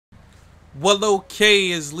What okay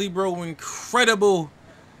is Libro incredible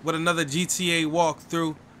with another GTA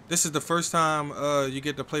walkthrough. This is the first time you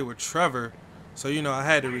get to play with Trevor, so you know I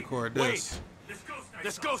had to record this. Wait,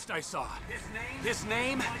 this ghost I saw. His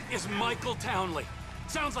name is Michael Townley.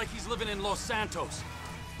 Sounds like he's living in Los Santos.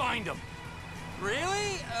 Find him.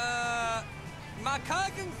 Really? My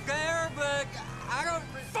cousin's there, but I don't...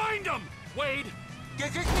 Find him, Wade.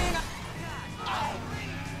 Does this mean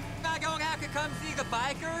I don't have to come see the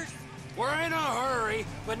bikers? We're in a hurry,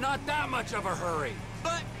 but not that much of a hurry.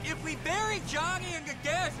 But if we bury Johnny in the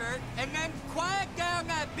desert and then quiet down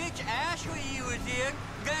that bitch Ashley he was in,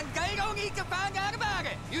 then they don't need to find out about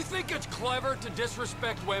it. You think it's clever to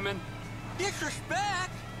disrespect women?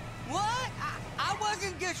 Disrespect? What? I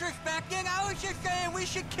wasn't disrespecting. I was just saying we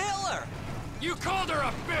should kill her. You called her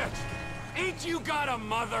a bitch. Ain't you got a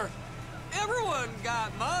mother? Everyone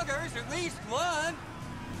got mothers, at least one.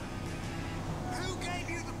 Who gave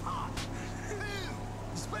you the pot? Who?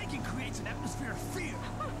 Spanking creates an atmosphere of fear.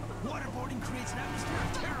 Waterboarding creates an atmosphere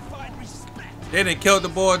of terrified respect. They done killed the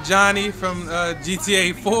boy Johnny from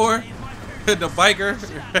GTA 4, the biker.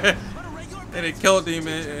 They done killed him,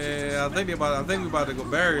 and I think we about to go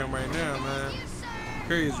bury him right now, man.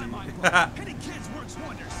 Crazy.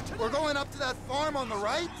 We're going up to that farm on the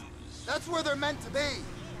right. That's where they're meant to be.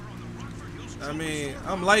 I mean,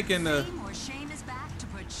 I'm liking the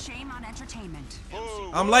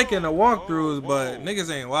walkthroughs, but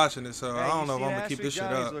niggas ain't watching it, so I don't know if I'm gonna keep this shit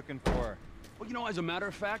up. Well, you know, as a matter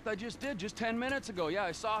of fact, I just did, just 10 minutes ago. Yeah,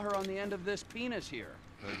 I saw her on the end of this penis here.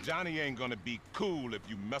 Johnny ain't gonna be cool if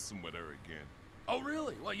you messing with her again. Oh,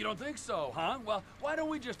 really? Well, you don't think so, huh? Well, why don't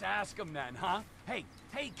we just ask him then, huh? Hey,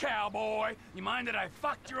 cowboy, you mind that I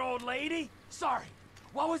fucked your old lady? Sorry.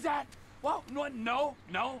 What was that? What? No,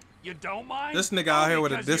 you don't mind? This nigga out here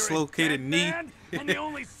with a Because you're dislocated dead knee. man, and the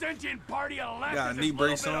only sentient part you left Got a is knee this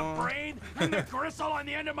brace little bit on. of brain and the gristle on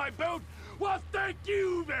the end of my boot. Well, thank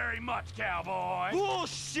you very much, cowboy.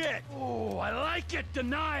 Bullshit! Oh, I like it,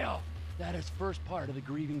 denial. That is first part of the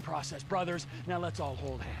grieving process, brothers. Now let's all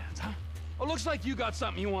hold hands, huh? Oh, looks like you got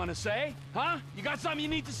something you want to say, huh? You got something you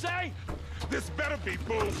need to say? This better be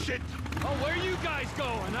bullshit. Oh, where you guys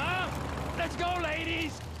going, huh? Let's go,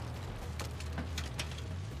 ladies.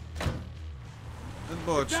 This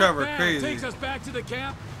boy If that Trevor van crazy. takes us back to the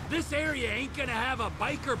camp, this area ain't gonna have a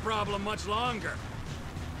biker problem much longer.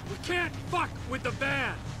 We can't fuck with the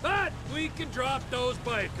van, but we can drop those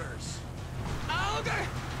bikers. Okay.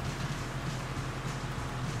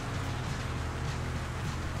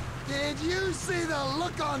 Did you see the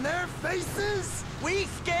look on their faces? We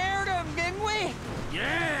scared them, didn't we?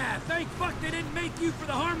 Yeah, thank fuck they didn't make you for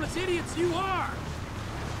the harmless idiots you are.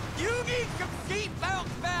 You need some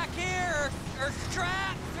seatbelts back here, or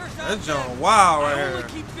straps, or something. That's John Wow right I only here.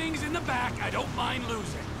 keep things in the back I don't mind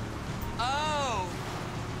losing. Oh.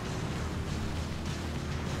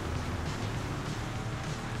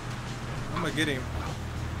 I'm gonna get him.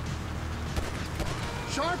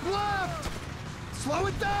 Sharp left! Slow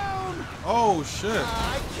it down! Oh shit.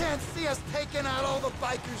 I can't see us taking out all the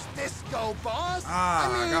bikers' disco, boss.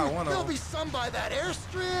 I got one of there'll them. be some by that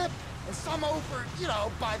airstrip, and some over, you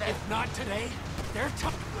know, by that... If not today, their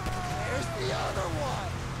time. There's the other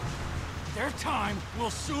one. Their time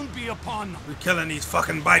will soon be upon them. We're killing these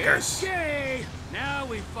fucking bikers. Okay, now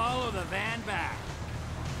we follow the van back.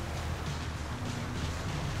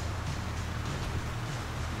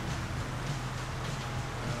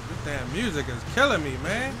 This damn music is killing me,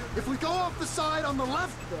 man. If we go off the side on the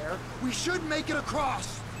left there, we should make it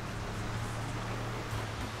across.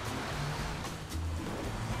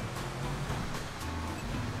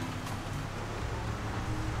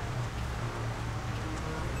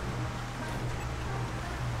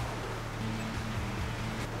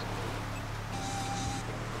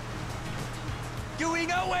 Do we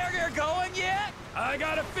know where they're going yet? I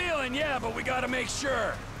got a feeling, yeah, but we gotta make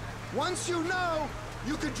sure. Once you know,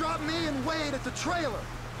 you could drop me and Wade at the trailer.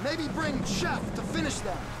 Maybe bring Chef to finish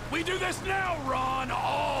them. We do this now, Ron,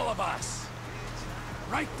 all of us.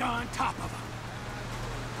 Right on top of them.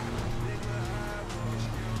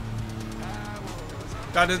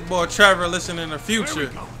 Got this boy Trevor listening in the Where we future.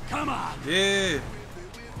 go? Come on. Yeah.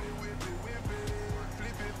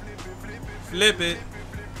 Flip it.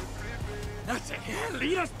 That's it. Yeah,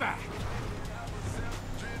 lead us back.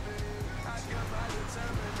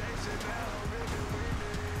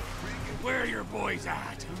 Where are your boys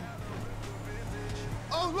at?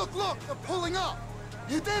 Oh, look, they're pulling up.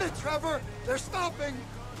 You did it, Trevor. They're stopping.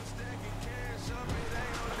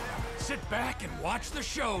 Sit back and watch the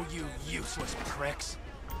show, you useless pricks.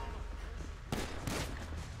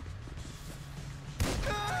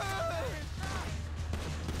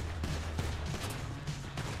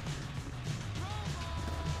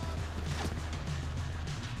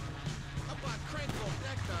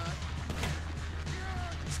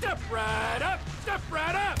 Step right up! Step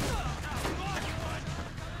right up!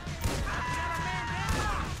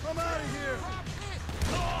 I'm out of here.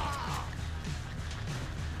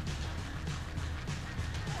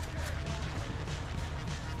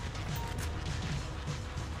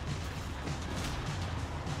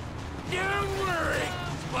 Don't worry!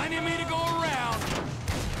 There's plenty of me to go around.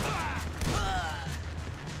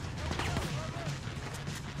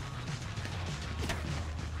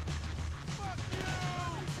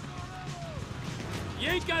 You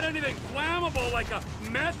ain't got anything flammable like a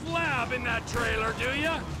meth lab in that trailer, do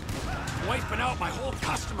ya? Wiping out my whole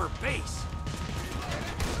customer base.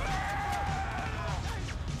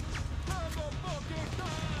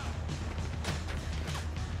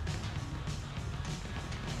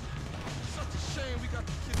 Such a shame we got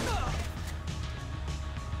the kid.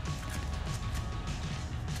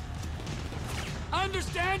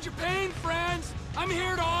 Understand your pain, friends. I'm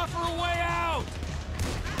here to offer a way out.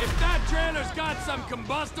 If that trailer's got some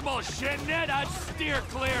combustible shit in it, I'd steer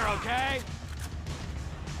clear, okay?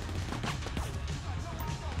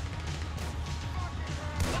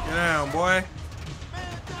 Get down, boy.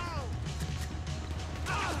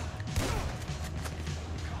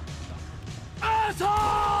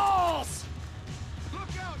 Assholes! Look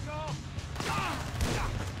out, y'all.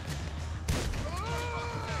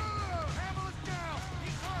 Ambulance down.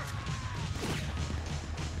 He's hurt.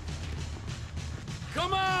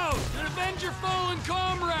 Come out and avenge your fallen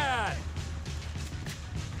comrade!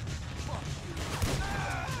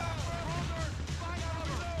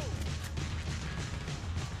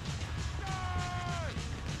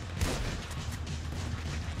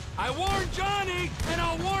 I warned Johnny, and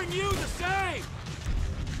I'll warn you the same!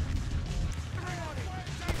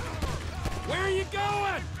 Where are you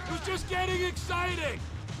going? It was just getting exciting!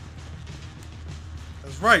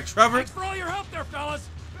 That's right, Trevor. Thanks for all your help there, fellas!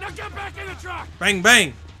 Now get back in the truck! Bang,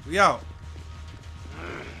 bang. We out.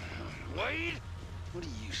 Wade? What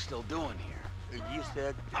are you still doing here? You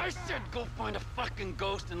said... I said go find a fucking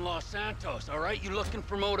ghost in Los Santos, all right? You looking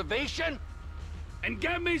for motivation? And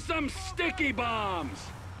get me some sticky bombs!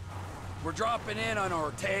 We're dropping in on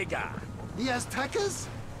Ortega. The Aztecas?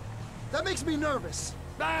 That makes me nervous.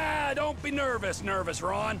 Ah, don't be nervous,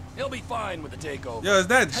 Ron. He'll be fine with the takeover. Yo, is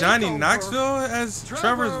that Johnny Takeover. Knoxville as Trevor.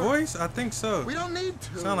 Trevor's voice? I think so. We don't need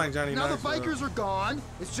to. Sound like Johnny Now Knoxville. the bikers are gone.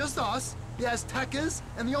 It's just us, the Aztecas,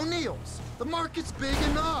 and the O'Neills. The market's big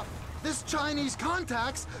enough. This Chinese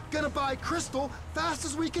contact's gonna buy crystal fast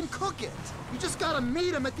as we can cook it. You just gotta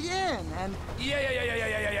meet him at the inn, and...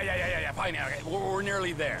 Yeah. Fine, okay. We're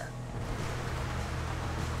nearly there.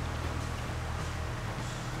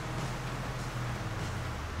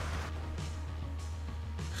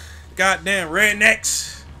 Goddamn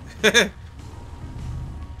rednecks.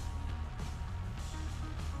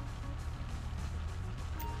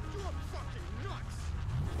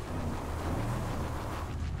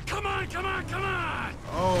 Come on!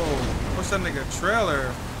 Oh, what's that nigga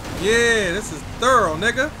trailer? Yeah, this is thorough,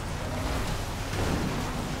 nigga.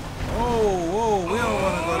 Whoa, we don't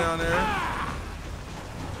want to go down there.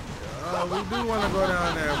 We do want to go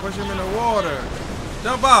down there. Push him in the water.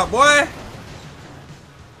 Jump out, boy.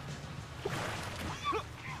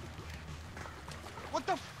 What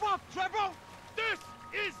the fuck, Trevor? This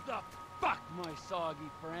is the fuck, my soggy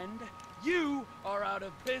friend. You are out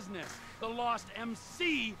of business. The Lost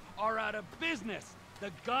MC are out of business.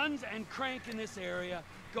 The guns and crank in this area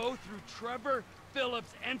go through Trevor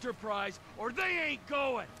Phillips Enterprise, or they ain't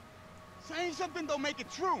going. Saying something don't make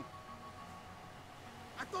it true.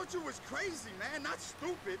 I thought you was crazy, man, not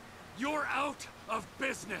stupid. You're out of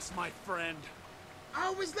business, my friend. I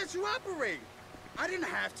always let you operate. I didn't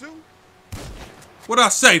have to. What I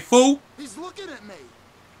say, fool? He's looking at me.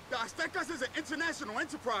 The Aztecas is an international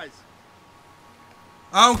enterprise.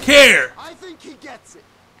 I don't care. I think he gets it.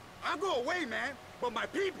 I'll go away, man, but my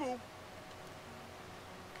people...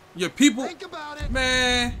 Your people, Think about it.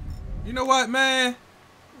 man. You know what, man?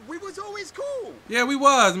 We was always cool. Yeah, we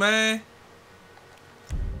was, man.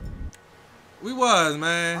 We was,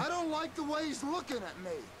 man. I don't like the way he's looking at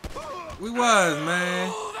me. We was, man.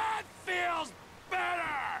 Oh, that feels better!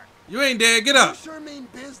 You ain't dead. Get You up. sure mean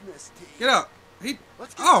business, T. Get up. He.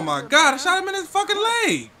 Let's get Oh out my of here, God! I man. shot him in his fucking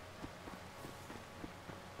leg.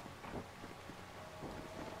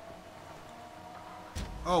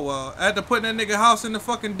 Oh well. After putting that nigga house in the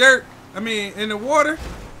fucking dirt, I mean in the water,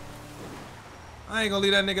 I ain't gonna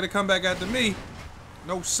leave that nigga to come back after me.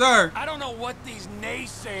 No sir. I don't know what these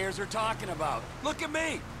naysayers are talking about. Look at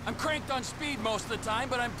me. I'm cranked on speed most of the time,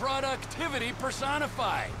 but I'm productivity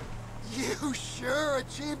personified. You sure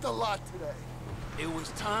achieved a lot today. It was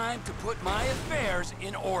time to put my affairs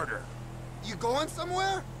in order. You going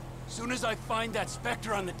somewhere? Soon as I find that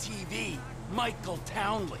Spectre on the TV, Michael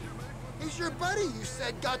Townley. He's your buddy you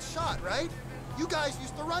said got shot, right? You guys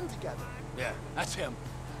used to run together. Yeah, that's him.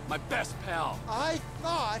 My best pal. I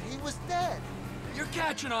thought he was dead. You're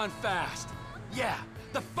catching on fast. Yeah,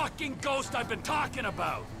 the fucking ghost I've been talking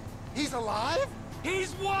about. He's alive?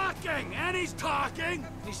 He's walking, and he's talking.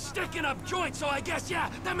 He's sticking up joints, so I guess, yeah,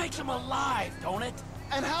 that makes him alive, don't it?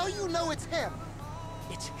 And how you know it's him?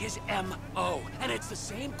 It's his M.O., and it's the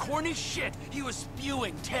same corny shit he was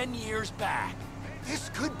spewing 10 years back. This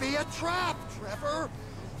could be a trap, Trevor.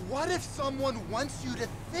 What if someone wants you to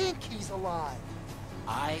think he's alive?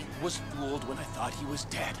 I was fooled when I thought he was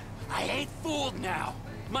dead. I ain't fooled now.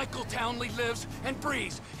 Michael Townley lives and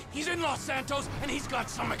breathes. He's in Los Santos, and he's got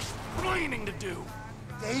some explaining to do.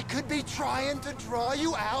 They could be trying to draw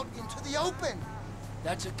you out into the open.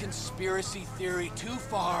 That's a conspiracy theory too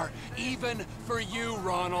far, even for you,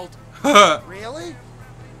 Ronald. Really?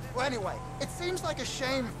 Well, anyway, it seems like a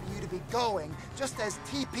shame for you to be going just as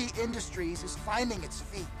TP Industries is finding its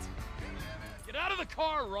feet. Get out of the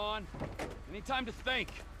car, Ron. Any time to think.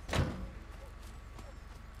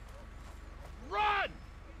 Run!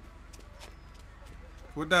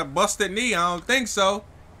 With that busted knee, I don't think so.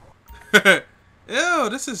 Ew,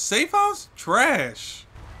 this is safe house? Trash.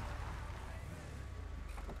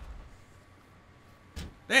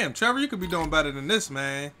 Damn, Trevor, you could be doing better than this,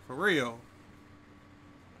 man. For real.